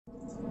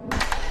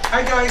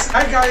It's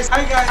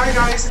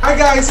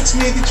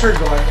me, Teacher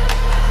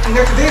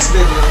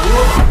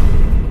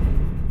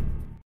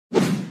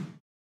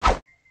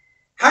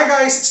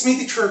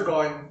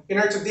Gon. In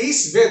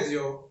today's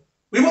video,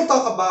 we will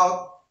talk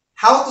about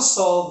how to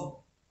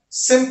solve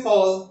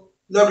simple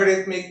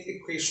logarithmic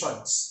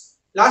equations.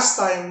 Last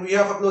time, we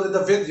have uploaded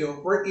a video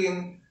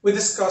wherein we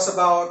discussed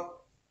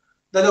about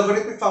the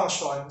logarithmic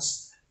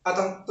functions.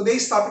 At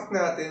today's topic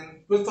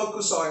natin will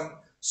focus on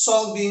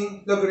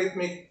solving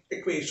logarithmic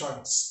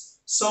equations.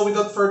 So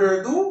without further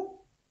ado,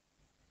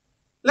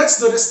 let's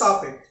do this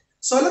topic.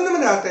 So alam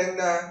naman natin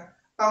na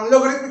ang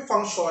logarithmic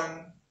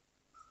function,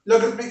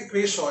 logarithmic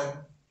equation,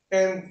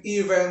 and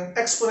even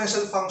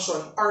exponential function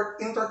are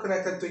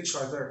interconnected to each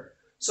other.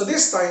 So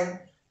this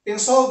time, in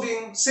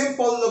solving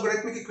simple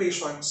logarithmic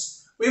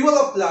equations, we will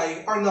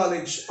apply our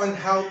knowledge on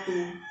how to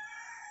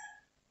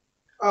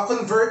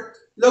convert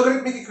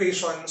logarithmic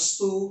equations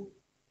to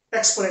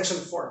exponential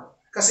form.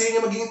 Kasi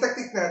yun yung magiging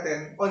technique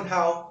natin on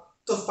how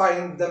to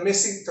find the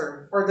missing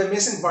term or the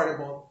missing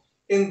variable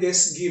in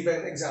these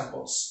given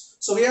examples.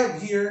 So we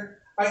have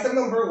here item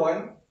number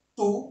 1,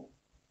 2,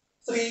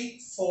 3,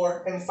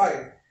 4, and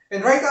 5.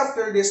 And right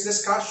after this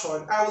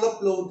discussion, I will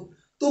upload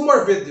 2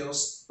 more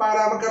videos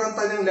para magkaroon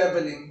tayo ng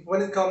leveling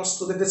when it comes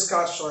to the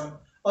discussion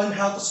on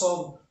how to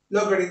solve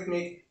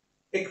logarithmic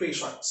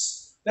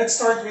equations. Let's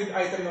start with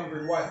item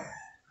number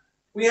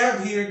 1. We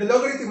have here the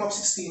logarithm of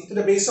 16 to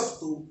the base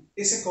of 2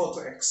 is equal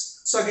to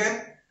x. So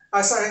again,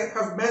 as I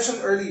have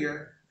mentioned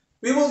earlier,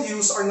 we will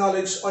use our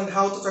knowledge on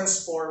how to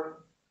transform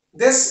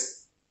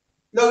this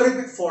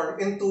logarithmic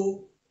form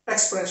into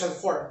exponential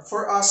form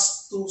for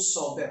us to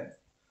solve them.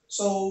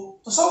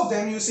 So to solve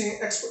them using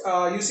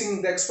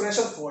the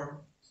exponential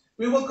form,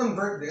 we will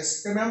convert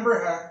this.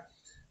 Remember,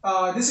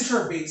 this is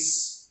your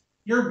base.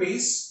 Your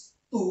base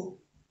 2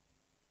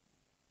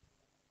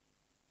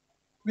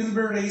 will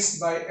be raised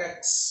by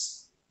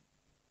x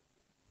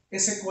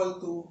is equal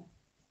to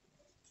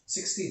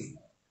 16.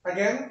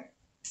 Again,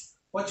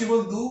 what you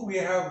will do, we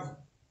have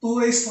 2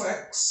 raised to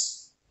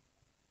x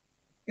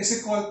is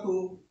equal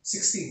to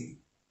 16.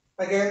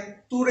 Again,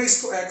 2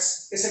 raised to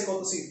x is equal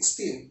to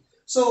 16.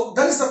 So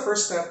that is the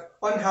first step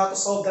on how to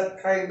solve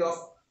that kind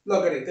of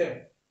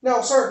logarithm.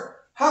 Now, sir,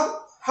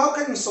 how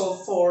can we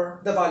solve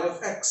for the value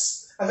of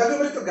x? Ang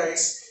gagawin ito,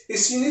 guys,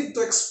 is you need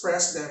to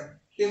express them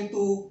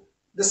into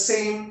the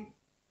same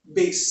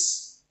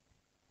base.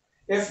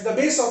 If the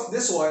base of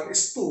this one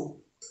is 2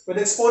 with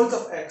the exponent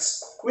of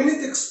x, we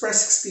need to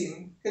express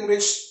 16 in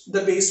which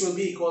the base will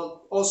be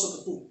equal also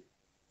to 2.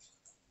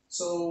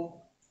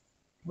 So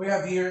we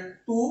have here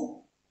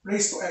 2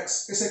 raised to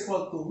x is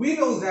equal to, we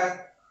know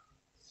that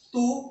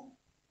 2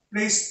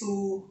 raised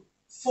to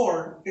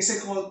 4 is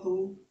equal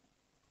to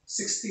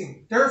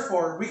 16.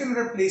 Therefore, we can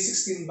replace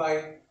 16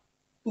 by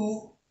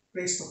 2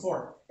 raised to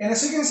 4. And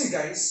as you can see,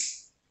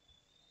 guys,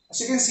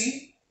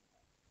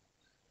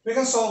 we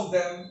can solve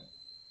them.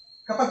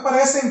 Kapag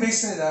parehas na yung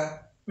base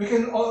nila, we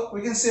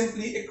can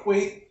simply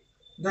equate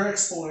their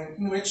exponent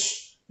in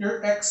which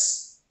your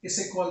x is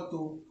equal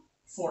to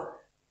 4.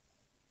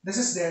 This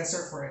is the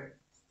answer for it.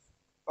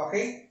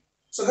 Okay?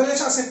 So ganun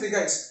siya simple,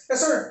 guys.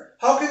 Yes, sir.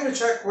 How can we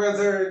check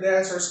whether the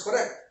answer is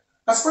correct?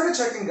 As for the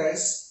checking,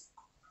 guys,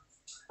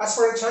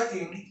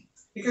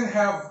 you can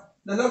have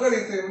the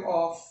logarithm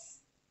of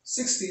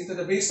 16 to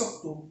the base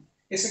of 2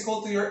 is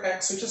equal to your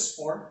x, which is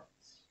 4.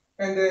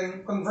 And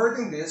then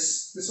converting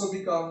this will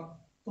become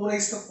 2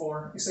 raised to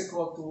 4 is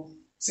equal to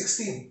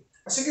 16.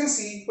 As you can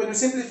see, when you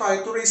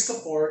simplify 2 raised to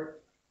 4,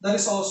 that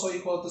is also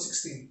equal to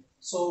 16.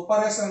 So,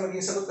 parehas na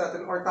maging sagot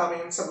natin or tama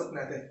yung sagot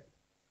natin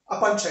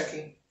upon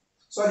checking.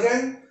 So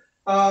again,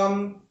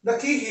 the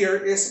key here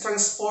is to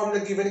transform the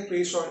given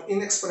equation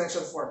in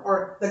exponential form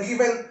or the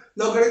given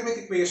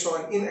logarithmic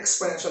equation in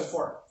exponential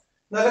form.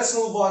 Now, let's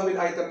move on with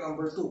item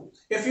number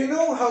 2. If you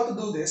know how to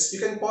do this,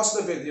 you can pause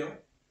the video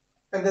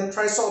and then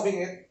try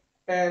solving it,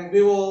 and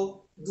we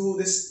will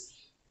do this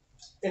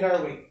in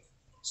our way.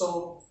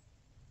 So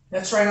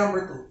let's try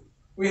number 2.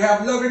 We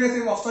have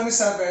logarithm of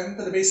 27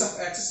 to the base of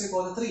x is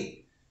equal to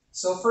 3.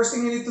 So first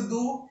thing you need to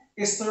do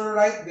is to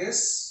write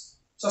this.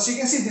 So as you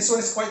can see, this one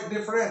is quite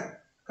different.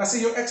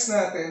 Kasi yung x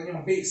natin,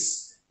 yung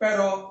base.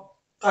 Pero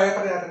kaya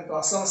pa rin natin ito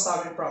as long as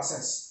tama yung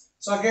process.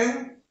 So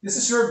again, this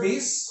is your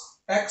base,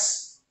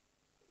 x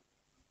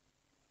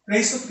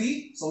raised to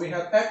 3. So we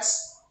have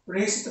x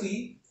raised to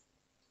 3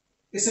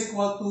 is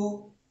equal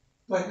to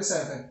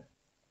 27.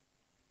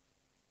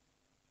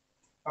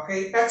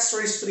 Okay, x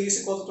raised to 3 is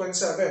equal to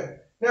 27.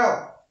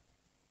 Now,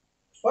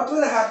 what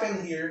will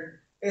happen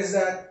here is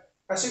that,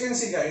 as you can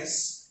see,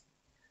 guys,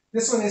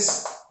 this one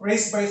is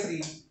raised by 3.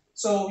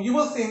 So you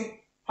will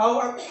think, how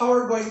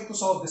are we going to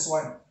solve this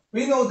one?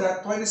 We know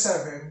that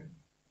 27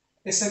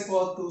 is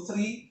equal to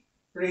 3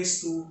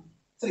 raised to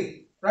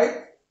 3,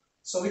 right?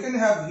 So we can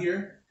have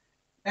here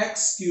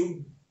x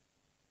cubed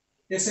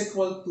is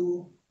equal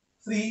to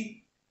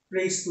 3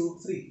 raised to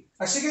 3.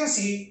 As you can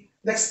see,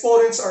 the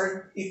exponents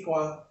are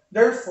equal.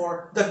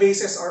 Therefore, the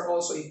bases are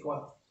also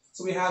equal.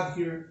 So we have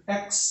here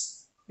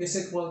x is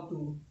equal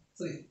to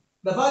 3.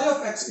 The value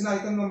of x in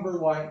item number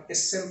 1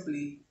 is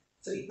simply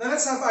 3. Now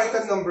let's have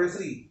item number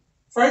 3.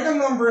 For item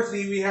number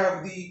 3, we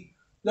have the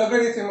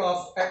logarithm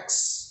of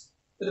x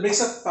to the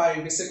base of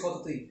 5 is equal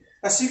to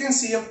 3. As you can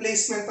see, yung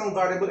placement ng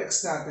variable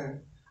x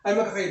natin ay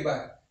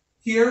magkakaiba.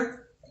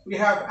 Here, we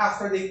have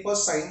after the equal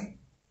sign.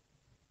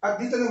 At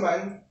dito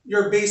naman,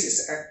 your base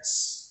is x.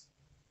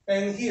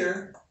 And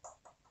here,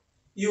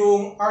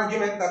 yung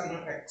argument natin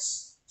yung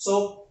x.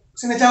 So,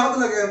 sinadya ko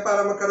talaga yan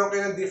para magkaroon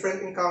kayo ng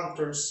different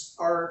encounters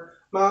or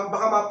baka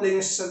ma-apply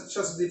nyo sa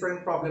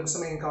different problems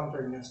na may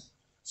encounter nyo.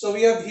 So,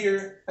 we have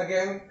here,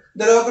 again,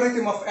 the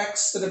logarithm of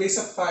x to the base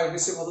of 5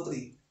 is equal to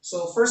 3.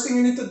 So, first thing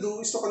you need to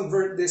do is to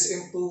convert this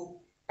into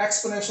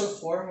exponential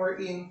form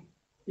wherein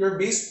your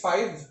base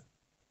 5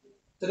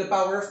 to the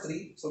power of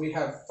 3, so we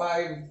have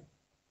 5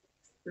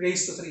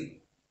 raised to 3,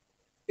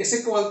 is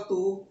equal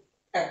to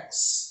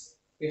x.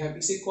 We have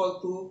is equal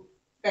to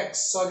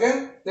x. So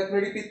again, let me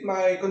repeat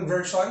my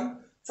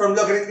conversion from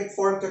logarithmic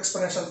form to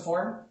exponential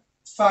form.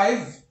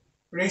 5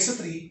 raised to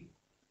 3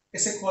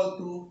 is equal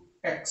to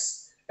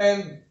x.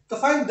 And to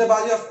find the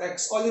value of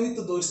x, all you need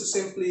to do is to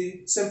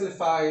simply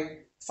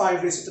simplify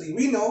 5 raised to 3.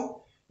 We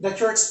know that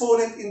your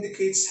exponent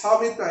indicates how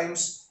many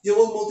times you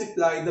will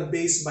multiply the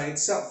base by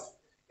itself.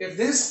 If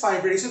this is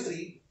 5 raised to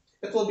 3,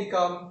 it will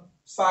become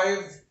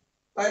 5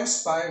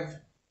 times 5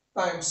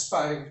 times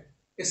 5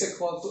 is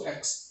equal to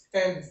x.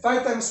 And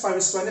 5 times 5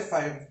 is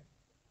 25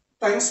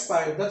 times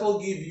 5, that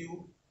will give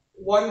you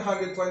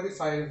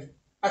 125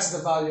 as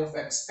the value of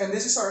x. And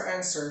this is our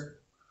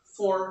answer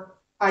for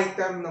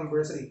item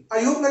number 3.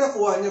 I hope na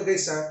nakuha nyo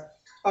guys ha.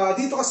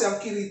 Dito kasi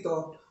ang key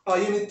dito,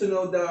 you need to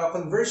know the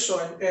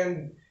conversion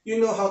and you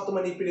know how to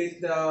manipulate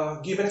the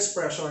given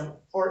expression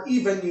or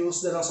even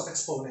use the laws of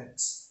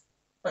exponents.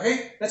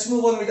 Okay, let's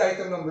move on with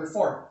item number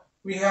 4.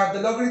 We have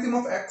the logarithm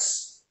of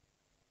x,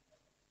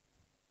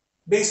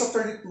 base of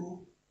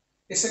 32,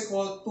 is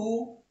equal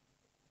to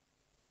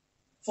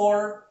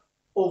 4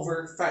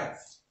 over 5.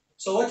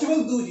 So what you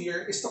will do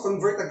here is to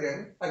convert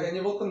again. Again,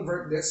 you will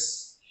convert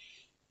this.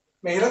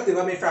 Mahirap, di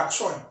ba? May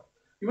fraction.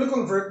 You will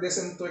convert this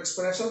into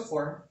exponential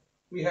form.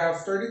 We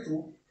have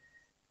 32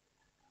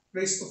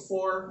 raised to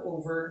 4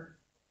 over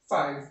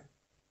 5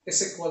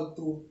 is equal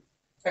to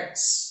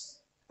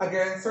x.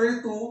 Again,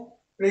 32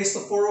 raised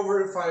to 4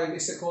 over 5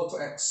 is equal to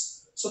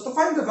x. So to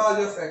find the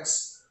value of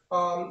x,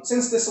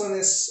 since this one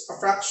is a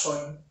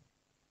fraction,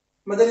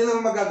 madali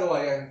naman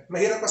magagawa yan.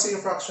 Mahirap kasi yung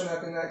fraction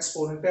natin na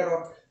exponent,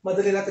 pero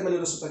madali natin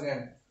malulusutan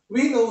yan.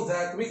 We know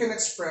that we can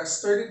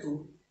express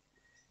 32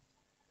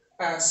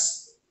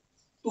 as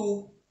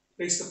 2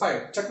 raised to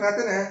 5. Check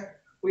natin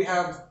we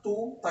have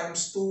 2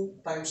 times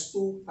 2 times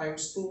 2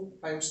 times 2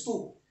 times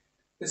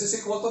 2. This is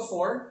equal to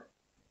 4.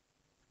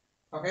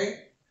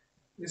 Okay?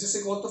 This is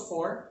equal to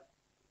 4.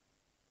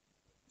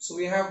 So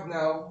we have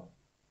now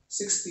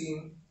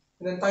 16.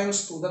 And then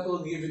times 2, that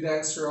will give you the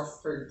answer of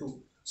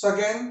 32. So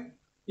again,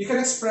 you can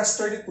express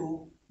 32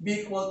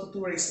 be equal to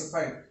 2 raised to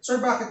 5.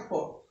 Sir, bakit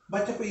po?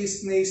 Ba't nyo po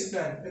naisip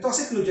yan? Ito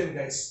kasi clue dyan,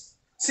 guys.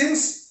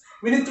 Since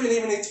we need to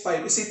eliminate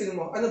 5, isipin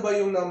mo, ano ba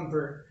yung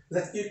number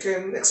that you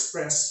can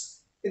express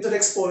into the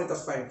exponent of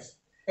 5?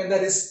 And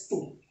that is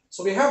 2.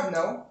 So we have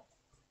now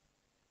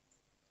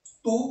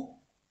 2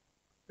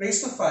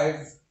 raised to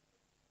 5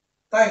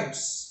 times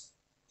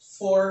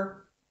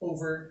 4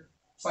 over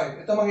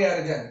 5. Ito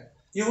mangyayari dyan.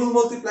 You will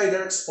multiply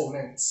their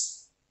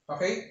exponents.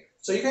 Okay?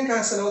 So you can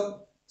cancel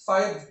out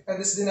 5 and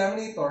this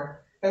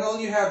denominator, and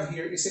all you have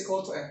here is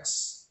equal to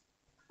x.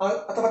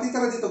 At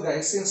matitira dito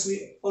guys, since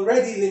we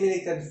already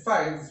eliminated 5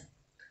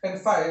 and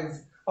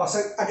 5, so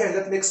again,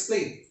 let me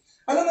explain.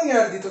 Ano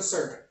nangyari dito,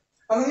 sir?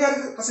 Ang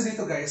nangyari kasi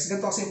dito guys,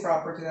 ganito kasi yung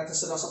property natin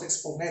sa laws of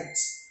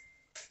exponents.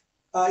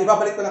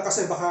 Ibabalik ko lang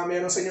kasi baka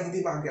meron sa inyo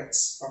hindi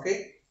magets.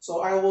 Okay?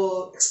 So I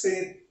will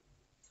explain it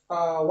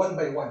one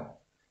by one.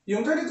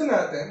 Yung 32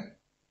 natin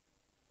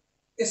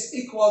is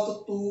equal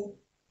to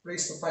 2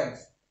 raised to 5.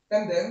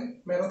 And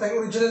then, meron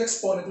tayong original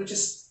exponent which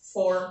is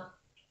 4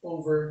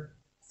 over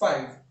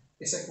 5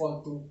 is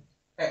equal to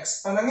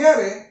x. Ang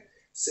nangyari,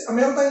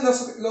 meron tayong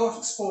law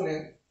of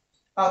exponent,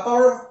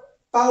 power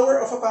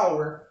of a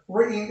power,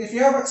 wherein if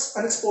you have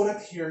an exponent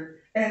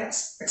here and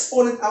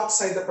exponent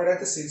outside the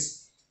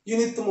parentheses, you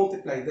need to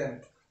multiply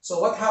them.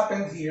 So what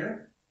happened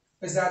here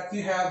is that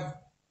you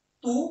have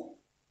 2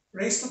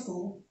 raised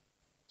to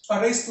 5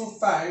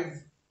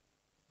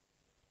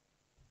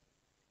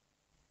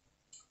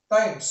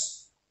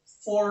 times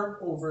 4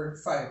 over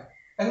 5.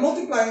 And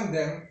multiplying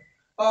them,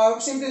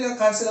 simply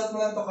lang cancel out mo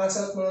lang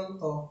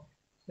to,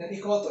 then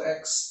equal to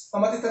x.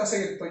 Ang matitira sa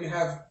dito, you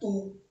have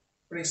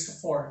 2 raised to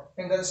 4,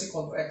 and that is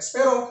equal to x.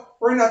 Pero,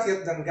 we're not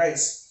yet done,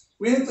 guys.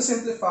 We need to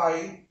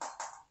simplify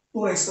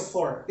 2 raised to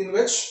 4, in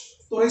which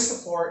 2 raised to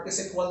 4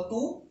 is equal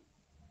to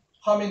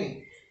how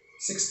many?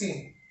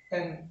 16.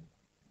 And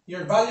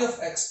your value of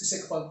x is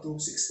equal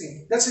to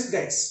 16. That's it,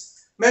 guys.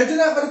 Medyo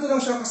nakakalito lang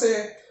siya kasi,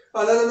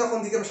 lalo na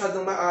kung hindi ka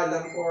masyadong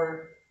maalam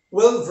or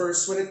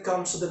well-versed when it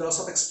comes to the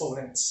laws of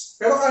exponents.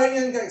 Pero kaya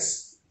niyan,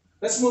 guys.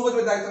 Let's move on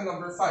with item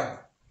number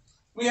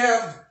 5. We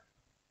have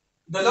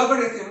the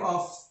logarithm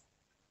of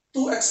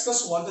 2x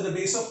plus 1 to the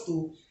base of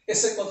 2 is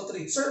equal to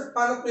 3. Sir,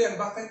 paano po yan?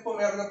 Bakit po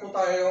meron na po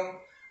tayong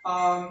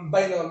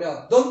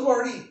binomial? Don't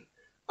worry.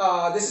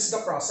 This is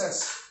the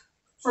process.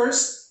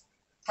 First,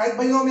 kahit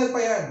binomial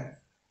pa yan,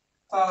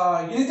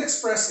 you need to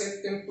express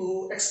it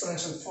into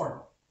exponential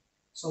form.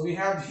 So we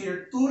have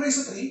here 2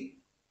 raised to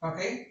 3,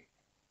 okay,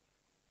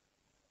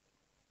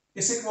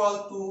 is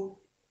equal to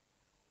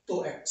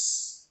 2x.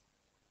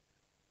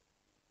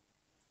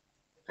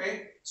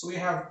 Okay, so we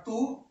have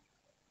 2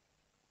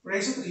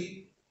 raised to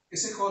 3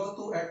 is equal to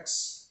 2x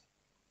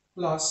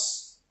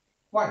plus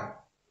 1.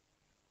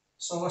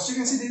 So as you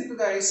can see dito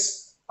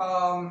guys,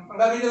 ang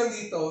gagawin lang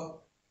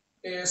dito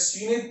is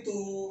you need to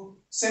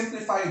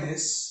simplify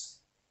this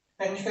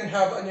and you can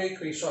have a new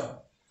equation.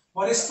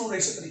 What is 2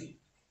 raised to 3?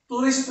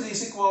 2 raised to 3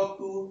 is equal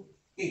to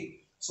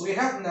 8. So we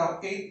have now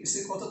 8 is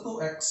equal to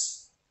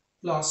 2x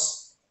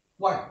plus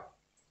 1.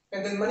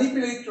 And then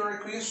manipulate your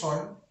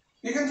equation.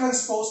 You can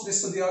transpose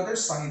this to the other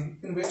side,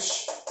 in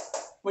which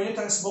when you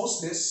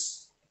transpose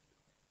this,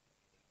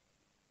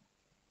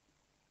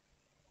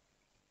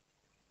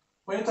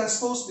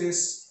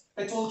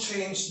 it will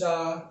change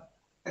the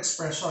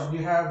expression.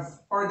 You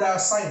have, or the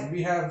sign,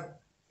 we have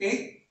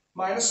 8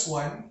 minus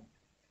 1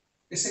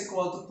 is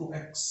equal to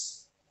 2x.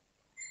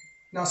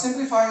 Now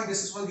simplifying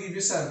this will give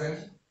you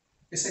 7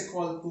 is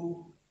equal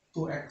to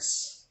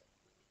 2x.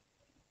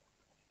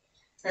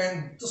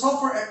 And to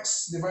solve for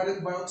x,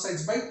 divided by both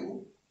sides by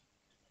 2,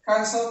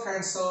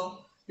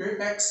 cancel,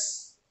 your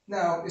x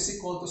now is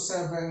equal to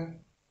 7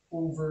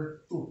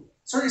 over 2.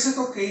 Sir, is it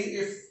okay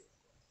if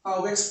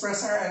we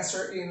express our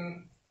answer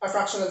in a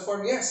fractional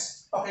form?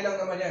 Yes, okay lang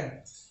naman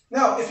yan.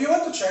 Now, if you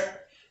want to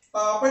check,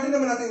 pwede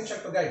naman natin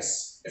i-check to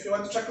guys. If you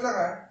want to check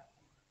lang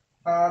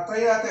try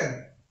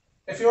natin.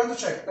 If you want to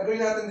check, nagawin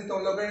natin dito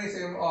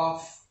logarithm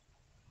of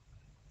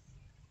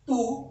 2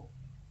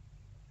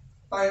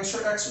 times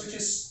your x, which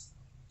is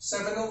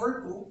 7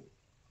 over 2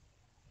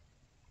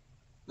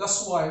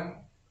 plus 1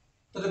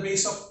 to the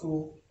base of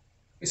 2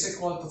 is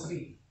equal to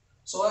 3.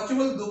 So what you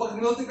will do, pag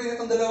multiply nyo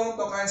itong dalawang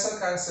to,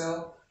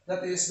 cancel,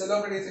 that is the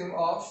logarithm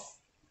of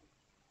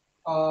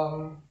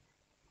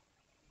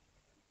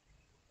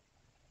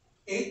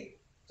 8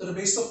 to the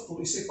base of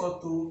 2 is equal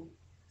to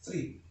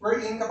 3.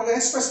 Wherein, kapag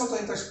na-express mo ito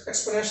in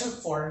exponential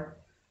form,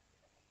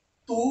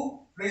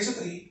 2 raised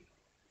to 3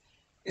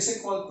 is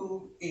equal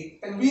to 8.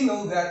 And we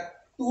know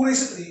that 2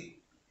 raised to 3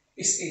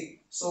 is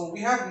 8. So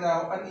we have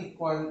now an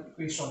equal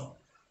equation.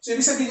 So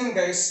ibig sabihin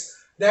guys,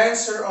 the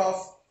answer of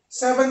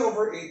 7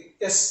 over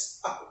 8 is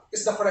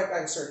the correct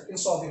answer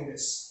in solving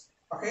this.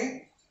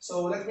 Okay?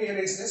 So let me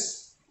erase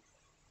this.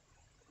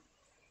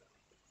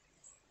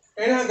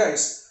 And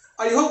guys,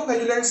 I hope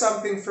that you learned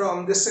something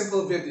from this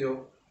simple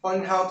video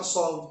on how to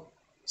solve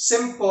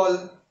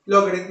simple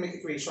logarithmic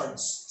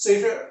equations. So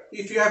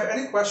if you have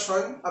any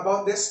question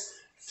about this,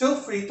 feel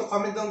free to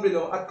comment down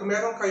below, at kung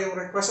meron kayong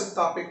requested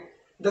topic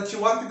that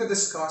you want me to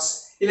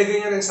discuss,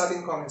 ilagay nyo rin sa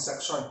ating comment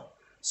section.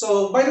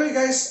 So by the way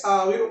guys,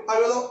 I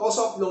will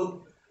also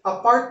upload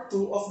a part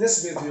 2 of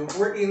this video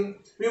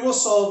wherein we will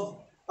solve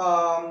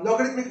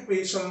logarithmic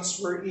equations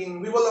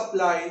wherein we will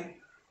apply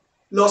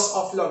laws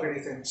of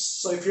logarithms.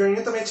 So if you're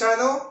new to my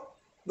channel,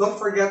 don't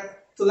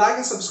forget to like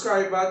and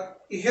subscribe at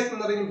i-hit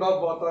mo na rin yung bell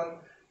button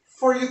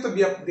for you to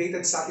be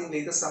updated sa ating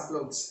latest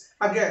uploads.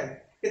 Again,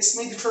 it's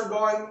me, Teacher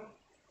Gon.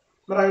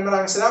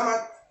 Maraming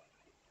salamat.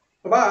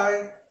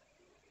 Bye-bye!